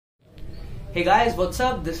Hey guys, what's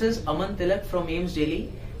up? This is Aman Tilak from AIIMS Delhi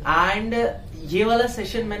and ये वाला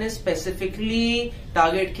session मैंने specifically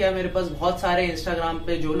target किया। मेरे पास बहुत सारे इंस्टाग्राम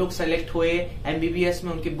पे जो लोग सेलेक्ट हुए MBBS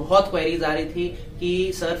में, उनकी बहुत क्वेरीज आ रही थी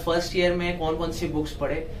कि सर फर्स्ट ईयर में कौन कौन सी बुक्स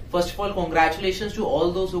पढ़े। First of all congratulations to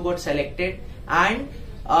all those who got selected and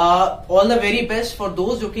all the very best for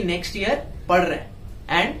those जो कि नेक्स्ट ईयर पढ़ रहे हैं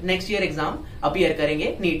and next year exam appear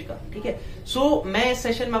करेंगे नीट का। ठीक है, सो मैं इस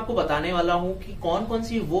सेशन में आपको बताने वाला हूं कि कौन कौन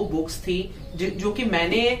सी वो बुक्स थी जो कि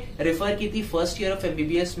मैंने रेफर की थी फर्स्ट ईयर ऑफ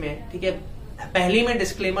MBBS में। ठीक है, पहले ही मैं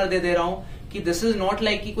डिस्क्लेमर दे दे रहा हूं कि दिस इज नॉट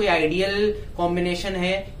लाइक कि कोई आइडियल कॉम्बिनेशन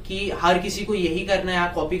है कि हर किसी को यही करना है,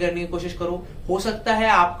 आप कॉपी करने की कोशिश करो। हो सकता है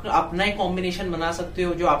आप अपना एक कॉम्बिनेशन बना सकते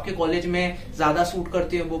हो जो आपके कॉलेज में ज्यादा सूट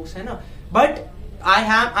करती है बुक्स, है ना। But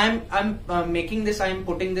I'm making this, I'm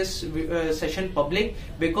putting this session public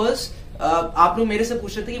because आप लोग मेरे से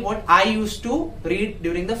पूछ रहे थे कि what I used to read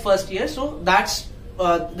during the first year, so that's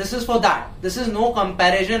this is for that. This is no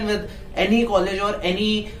comparison with any college or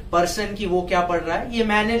any person कि वो क्या पढ़ रहा है। ये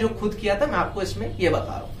मैंने जो खुद किया था मैं आपको इसमें ये बता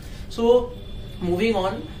रहा हूँ। So moving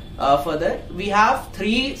on further, we have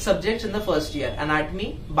 3 subjects in the first year: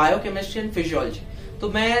 anatomy, biochemistry and physiology. तो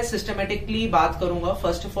मैं सिस्टमेटिकली बात करूंगा।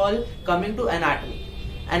 First of all coming to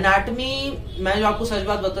anatomy, मैं जो आपको सच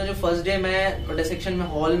बात बताऊं, जो फर्स्ट डे मैं डिसेक्शन में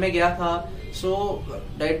हॉल में गया था, सो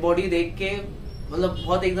डेड बॉडी देख के मतलब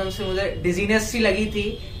बहुत एकदम से मुझे डिजीनेस सी लगी थी,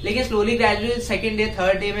 लेकिन slowly gradually second day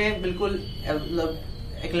third day में बिल्कुल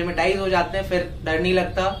मतलब एक्लेमेटाइज हो जाते हैं, फिर डर नहीं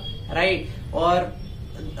लगता, राइट। और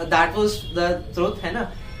दैट वाज द ट्रुथ, है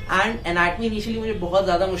ना। एंड एनाटमी इनिशियली मुझे बहुत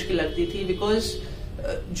ज्यादा मुश्किल लगती थी बिकॉज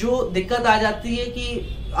जो दिक्कत आ जाती है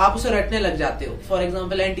कि आप उसे रटने लग जाते हो। For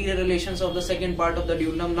example anterior relations of the second part of the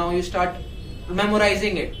ड्यूलम, now you start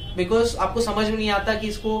memorising it because आपको समझ में नहीं आता कि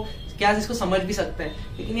इसको क्या, इसको समझ भी सकते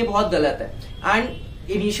हैं, लेकिन ये बहुत गलत है। एंड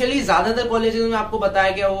इनिशियली ज्यादातर कॉलेजेस में आपको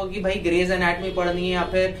बताया गया होगा कि भाई ग्रेज एनाटमी पढ़नी है या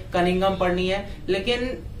फिर कनिंगम पढ़नी है,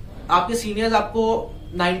 लेकिन आपके सीनियर्स आपको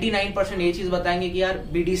 99% ये चीज बताएंगे कि यार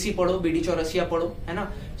BDC पढ़ो, BD चौरसिया पढ़ो, है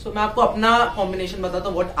ना। सो मैं आपको अपना कॉम्बिनेशन बताता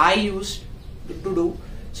हूँ what I used to do.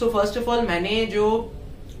 So first of all मैंने जो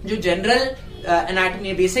जनरल एनाटमी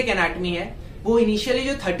है, बेसिक एनाटमी है, वो इनिशियली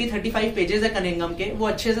जो 30-35 पेजेस है कनिंगम के, वो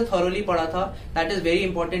अच्छे से थॉरोली पढ़ा था। That is very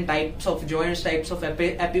important, types of joints, types of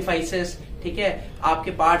epiphysis, ठीक है,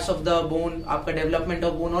 आपके पार्ट्स ऑफ द बोन, आपका डेवलपमेंट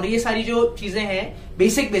ऑफ बोन, और ये सारी जो चीजें हैं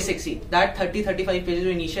बेसिक सी, दैट 30-35 पेजेस जो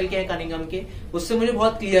इनिशियल के हैं कनिंगम के, उससे मुझे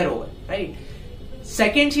बहुत क्लियर हो गए, राइट।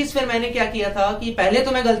 सेकेंड चीज फिर मैंने क्या किया था कि पहले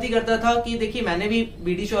तो मैं गलती करता था कि देखिए मैंने भी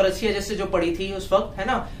BD चौरसिया जैसे जो पढ़ी थी उस वक्त, है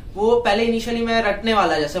ना, वो पहले इनिशियली मैं रटने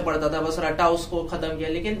वाला जैसे पढ़ता था, बस रटा उसको खत्म किया,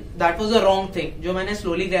 लेकिन that was a wrong thing. जो मैंने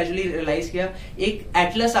स्लोली ग्रेजुअली रियलाइज किया, एक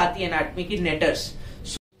एटलस आती है एनाटमी की, Netter's.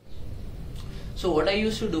 So what I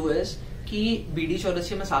used to do is कि BD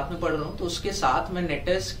चौरसिया में साथ में पढ़ रहा हूँ तो उसके साथ मैं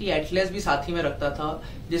नेटर्स की एटलस भी साथ ही में रखता था,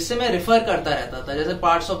 जिससे मैं रिफर करता रहता था। जैसे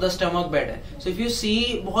parts of the stomach bed है, सो इफ यू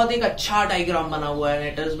सी बहुत एक अच्छा डायग्राम बना हुआ है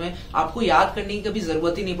नेटर्स में, आपको याद करने की कभी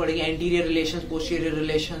जरूरत ही नहीं पड़ेगी। एंटीरियर रिलेशंस, पोस्टीरियर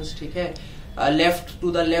रिलेशंस, ठीक है, लेफ्ट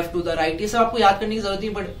टू द राइट, ये सब आपको याद करने की जरूरत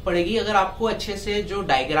नहीं पड़ेगी अगर आपको अच्छे से जो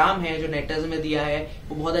डायग्राम है जो नेटर्स में दिया है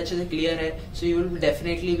वो बहुत अच्छे से क्लियर है। So you will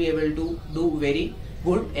definitely be able to do very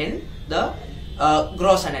good in the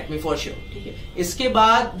gross anatomy for sure, ठीक है। इसके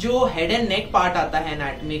बाद जो हेड एंड नेक पार्ट आता है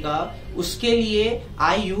एनाटमी का, उसके लिए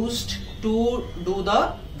I used to do the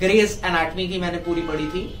graze anatomy की मैंने पूरी पढ़ी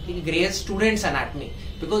थी, ठीक है, ग्रेज स्टूडेंट्स एनाटमी,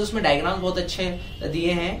 बिकॉज उसमें डायग्राम बहुत अच्छे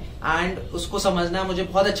दिए हैं एंड उसको समझना मुझे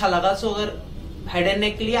बहुत अच्छा लगा। सो अगर हेड एंड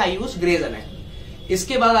नेक के लिए आई यूज ग्रेज एनाटमी।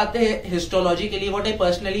 इसके बाद आते हैं हिस्टोलॉजी के लिए, what I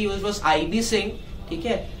personally use was IB Singh, ठीक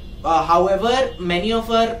है। However, many of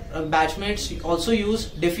our batchmates also use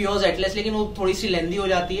diffuse atlas, लेकिन वो थोड़ी सी लेंदी हो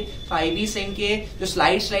जाती है। तो IB सिंह के जो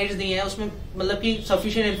स्लाइड्स दी हैं उसमें मतलब कि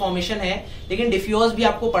सफिशिएंट इन्फॉर्मेशन है, लेकिन डिफ्यूज भी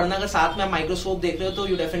आपको पढ़ना, अगर साथ में आप माइक्रोस्कोप देख रहे हो तो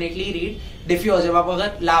यू डेफिनेटली रीड डिफ्यूज जब आप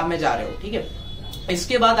अगर लैब में जा रहे हो, ठीक है।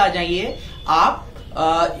 इसके बाद आ जाइए आप,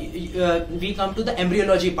 we come to the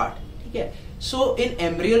embryology part, ठीक है। सो इन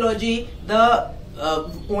embryology the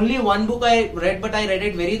only one book I read, but I read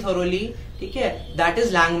it very thoroughly, ठीक है, दैट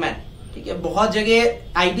इज लैंगमैन, ठीक है। बहुत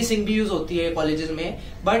जगह IB सिंह भी यूज होती है कॉलेजेस में,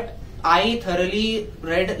 but I thoroughly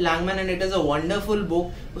red लैंगमैन and it is a wonderful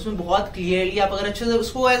book. उसमें बहुत क्लियरली आप अगर अच्छे से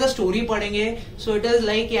उसको एज अ स्टोरी पढ़ेंगे, so it is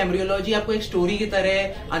like embryology आपको एक स्टोरी की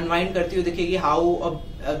तरह अनवाइंड करती हुई दिखेगी, how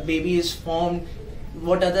a baby is formed,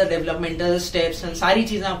 what are the developmental steps, and सारी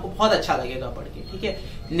चीजें आपको बहुत अच्छा लगेगा पढ़ के, ठीक है।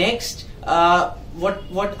 Next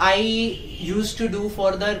what I used to do for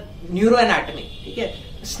the neuroanatomy, ठीक है,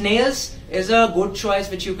 snails is a good choice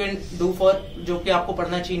which you can do for, जो कि आपको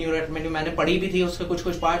पढ़ना चाहिए न्यूरोएनाटमी, मैंने पढ़ी भी थी उसके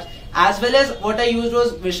कुछ parts, as well as what I used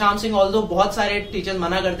was विश्राम सिंह, ऑल्दो बहुत सारे टीचर्स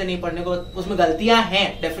मना करते नहीं पढ़ने को, उसमें गलतियां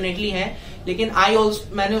हैं, डेफिनेटली हैं, लेकिन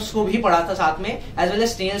मैंने उसको भी पढ़ा था साथ में, एज वेल एज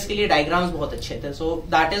स्नेल्स के लिए डायग्राम्स बहुत अच्छे थे. So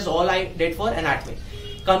that is all I did for anatomy.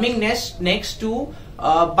 Coming next to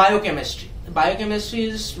biochemistry. Biochemistry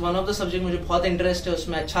is one of the subject, मुझे बहुत इंटरेस्ट है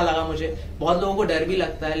उसमें, अच्छा लगा मुझे. बहुत लोगों को डर भी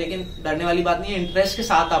लगता है, लेकिन डरने वाली बात नहीं है, इंटरेस्ट के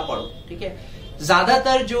साथ आप पढ़ो. ठीक है.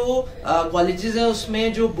 ज्यादातर जो कॉलेजेस है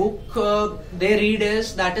उसमें जो book they read is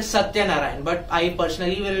that is Satyanarayan, but I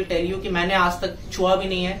personally will tell you कि मैंने आज तक छुआ भी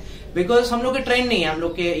नहीं है, बिकॉज हम लोग के ट्रेंड नहीं है, हम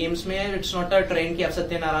लोग के एम्स में इट्स नॉट अ ट्रेंड कि आप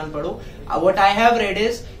सत्यनारायण पढ़ो. What I have read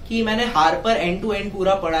is कि मैंने हार्पर एंड टू एंड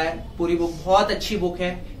पूरा पढ़ा है, पूरी बुक बहुत अच्छी बुक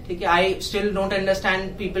है. ठीक है. I still don't understand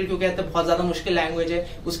people क्यों कहते हैं बहुत ज्यादा मुश्किल लैंग्वेज है.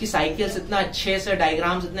 उसकी साइकिल्स इतना अच्छे से,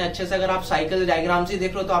 डायग्राम्स इतने अच्छे से, अगर आप साइकिल डायग्राम्स ही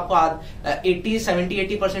देख लो तो आपको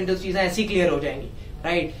 80% चीजें ऐसी क्लियर हो जाएंगी.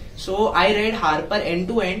 Right. So I read Harper and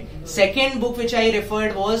to and. Second book which I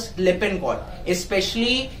referred was लिपिनकॉट,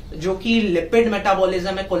 specially जो कि लिपिड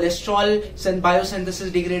मेटाबॉलिज्म है, कोलेस्ट्रॉल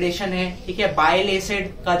बायोसिंथेसिस डिग्रेडेशन है. ठीक है. बाइल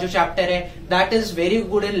एसिड का जो चैप्टर है that is very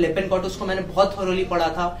good in लिपिनकॉट, उसको मैंने बहुत थोरोली पढ़ा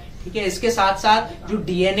था. ठीक है. इसके साथ साथ जो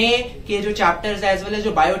डीएनए के जो चैप्टर्स है एज वेल एज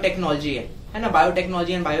जो बायोटेक्नोलॉजी है ना,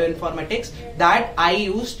 biotechnology and bioinformatics, that I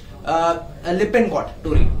used लिपिनकॉट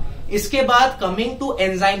to read. इसके बाद कमिंग टू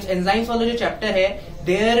एंजाइम्स, एंजाइम्स वाला जो चैप्टर है,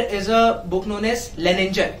 there is a book known as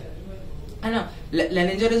लेनिंजर, है ना.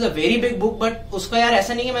 लेनिंजर is a very big book, but उसका यार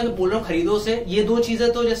ऐसा नहीं है मैं तो बोल रहा हूँ खरीदो से. ये दो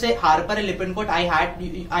चीजें तो जैसे Harper and लिपिनकॉट I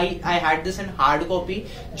had this in hard copy.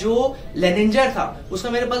 जो लेनिंजर था उसका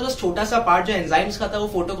मेरे पास बस छोटा सा पार्ट जो एंजाइम्स का था वो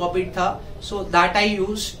फोटोकॉपीड था. So that I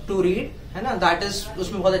use to read, है ना. दैट इज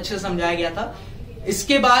उसमें बहुत अच्छे से समझाया गया था.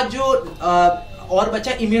 इसके बाद जो और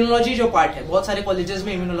बचा इम्यूनोलॉजी जो पार्ट है, बहुत सारे कॉलेजेस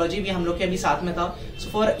में इम्यूनोलॉजी भी हम लोग के अभी साथ में था. So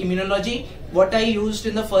for immunology what I used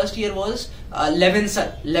in the first year was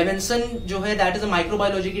Levinson जो है दैट इज अ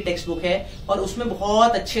माइक्रोबायोलॉजी की टेक्स्ट बुक है, और उसमें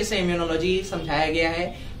बहुत अच्छे से इम्यूनोलॉजी समझाया गया है,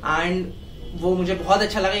 एंड वो मुझे बहुत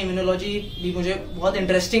अच्छा लगा. इम्यूनोलॉजी भी मुझे बहुत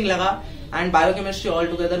इंटरेस्टिंग लगा, एंड बायोकेमिस्ट्री ऑल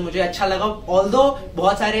टुगेदर मुझे अच्छा लगा. ऑल्दो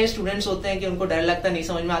बहुत सारे स्टूडेंट्स होते हैं कि उनको डर लगता है, नहीं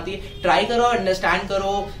समझ में आती है. ट्राई करो, अंडरस्टैंड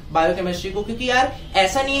करो बायोकेमिस्ट्री को, क्योंकि यार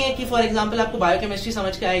ऐसा नहीं है कि फॉर एग्जांपल आपको बायोकेमिस्ट्री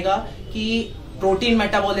समझ के आएगा कि प्रोटीन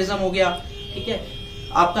मेटाबॉलिज्म हो गया, ठीक है,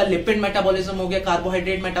 आपका लिपिड मेटाबॉलिज्म हो गया,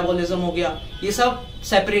 कार्बोहाइड्रेट मेटाबॉलिज्म हो गया, ये सब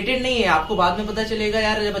सेपरेटेड नहीं है. आपको बाद में पता चलेगा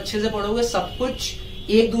यार जब अच्छे से पढ़ोगे सब कुछ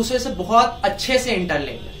एक दूसरे से बहुत अच्छे से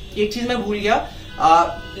इंटरलिंक्ड है. एक चीज मैं भूल गया,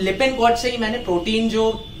 लिपिनकॉट से ही मैंने प्रोटीन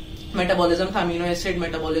जो मेटाबॉलिज्म था, अमीनो एसिड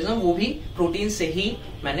मेटाबॉलिज्म, वो भी प्रोटीन से ही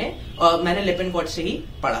मैंने लिपिनकॉट से ही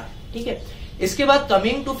पढ़ा. ठीक है. इसके बाद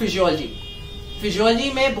कमिंग टू फिजियोलॉजी.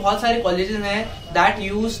 फिजियोलॉजी में बहुत सारे कॉलेजेस हैं दैट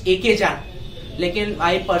यूज एके जैन, लेकिन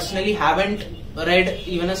I personally haven't red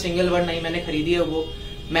even a single word. नहीं मैंने खरीदी है वो.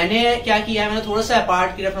 मैंने क्या किया है, मैंने थोड़ा सा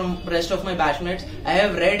अपार्ट किया from rest of my batchmates. I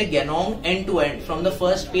have read गेनोंग and to and from the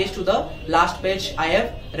first page to the last page. I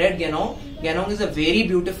have read गेनोंग. गेनोंग is a very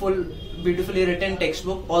beautifully written text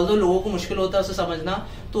book. Although लोगों को मुश्किल होता है उसे समझना,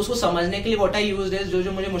 तो उसको समझने के लिए व्हाट आई यूज्ड इज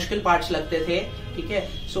जो मुझे मुश्किल पार्ट्स लगते थे. ठीक है.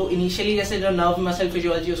 सो इनिशियली जैसे जो नर्व मसल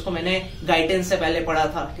फिजियोलॉजी उसको मैंने गाइडेंस से पहले पढ़ा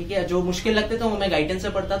था. ठीक है. जो मुश्किल लगते थे वो मैं गाइडेंस से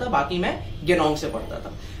पढ़ता था, बाकी मैं गेनोंग से पढ़ता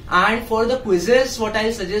था. And for the quizzes what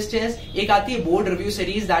I suggest is, एक आती है board review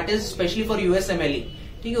series that is specially for USMLE.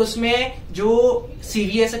 ठीक है. उसमें जो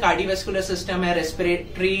सीवीएस कार्डियोवैस्कुलर सिस्टम है,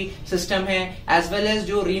 रेस्पिरेटरी सिस्टम है, एज वेल एज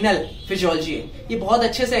जो रीनल फिजियोलॉजी है, ये बहुत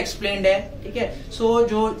अच्छे से एक्सप्लेन्ड है. ठीक है. सो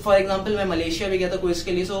जो फॉर एग्जांपल मैं मलेशिया भी गया था क्विज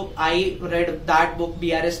के लिए, सो I read that book.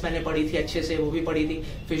 BRS मैंने पढ़ी थी अच्छे से, वो भी पढ़ी थी.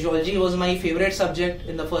 Physiology was my favourite subject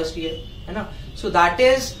in the first year, है ना. So that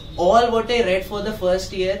is all what I read for the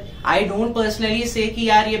first year. I don't personally say कि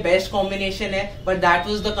यार ये best combination है, but that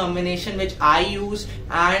was the combination which I used,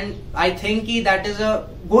 and I think कि that is a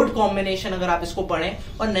good combination. अगर आप इसको पढ़ें,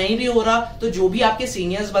 और नहीं भी हो रहा तो जो भी आपके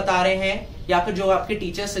सीनियर्स बता रहे हैं या फिर जो आपके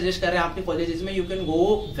टीचर्स सजेस्ट कर रहे हैं आपके कॉलेजेस में, you can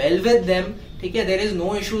go well with them. ठीक है. There is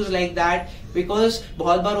no issues like that, because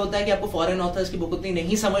बहुत बार होता है कि आपको फॉरेन ऑथर्स की बुक उतनी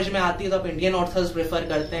नहीं समझ में आती है, तो आप इंडियन ऑथर्स प्रेफर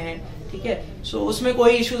करते हैं. ठीक है. सो उसमें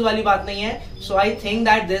कोई इश्यूज वाली बात नहीं है. सो I think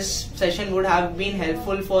that this session would have been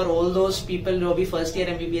helpful for all those people जो अभी फर्स्ट ईयर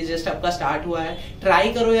एमबीबीएस जस्ट आपका स्टार्ट हुआ है.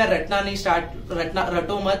 ट्राई करो यार,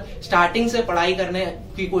 रटो मत. स्टार्टिंग से पढ़ाई करने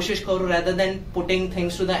की कोशिश करो rather than putting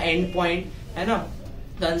things to the end point, है ना.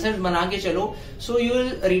 कंसेप्ट बना के चलो, so you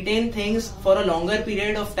will retain things for a longer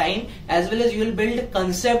period of time, as well as you will build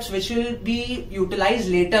concepts which will be utilise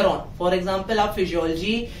later on. For example आप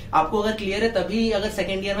physiology आपको अगर clear है तभी, अगर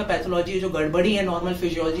सेकेंड ईयर में पैथोलॉजी जो गड़बड़ी है नॉर्मल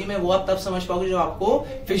फिजियोलॉजी में, वो आप तब समझ पाओगे जो आपको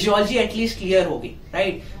फिजियोलॉजी एटलीस्ट क्लियर होगी.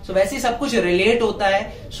 राइट. सो वैसे ही सब कुछ रिलेट होता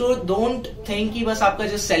है. सो डोंट थिंक कि बस आपका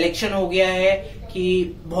जो सिलेक्शन हो गया है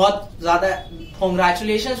कि बहुत ज्यादा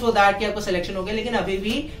कॉन्ग्रेचुलेशन फॉर दैट कि आपका सिलेक्शन हो गया, लेकिन अभी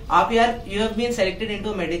भी आप यार you have been selected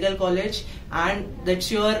into medical college and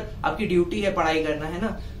that's your, आपकी ड्यूटी है पढ़ाई करना, है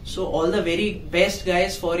ना. So all the very best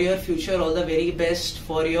guys for your future, all the very best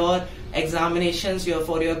for your examinations,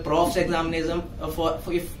 for your profs examination, for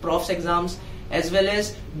profs exams, as well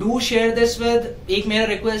as do share this with. एक मेरा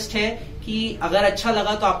request है कि अगर अच्छा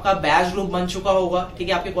लगा तो आपका batch group बन चुका होगा, ठीक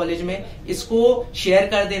है, आपके कॉलेज में, इसको शेयर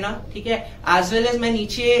कर देना, ठीक है. एज वेल एज मैं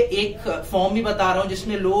नीचे एक फॉर्म भी बता रहा हूं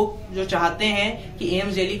जिसमें लोग जो चाहते हैं कि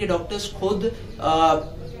एम्स दिल्ली के डॉक्टर्स खुद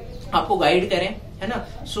आपको गाइड करें, है ना.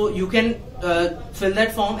 So you can fill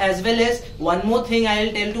that form. As well as one more thing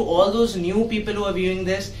I'll tell to all those new people who are viewing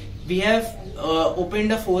this, we have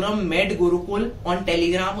opened a forum MedGurukul on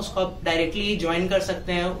Telegram. उसको आप directly join कर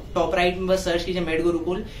सकते हैं. Top right में बस search कीजिए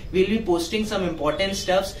MedGurukul. We'll be posting some important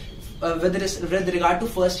stuffs with regard to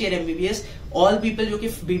first year MBBS. All people जो कि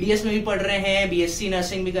BDS में भी पढ़ रहे हैं, BSc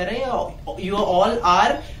नर्सिंग भी कर रहे हैं, you all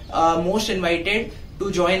are most invited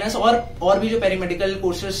to join us. और भी जो पेरीमेडिकल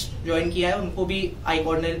कोर्सेज ज्वाइन किया है उनको भी I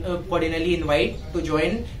cordially invite to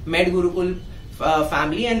join MedGurukul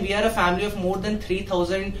family. And we are a family of more than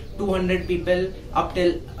 3,200 people up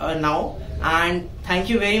till now. And thank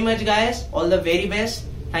you very much guys, all the very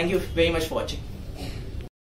best. Thank you very much for watching.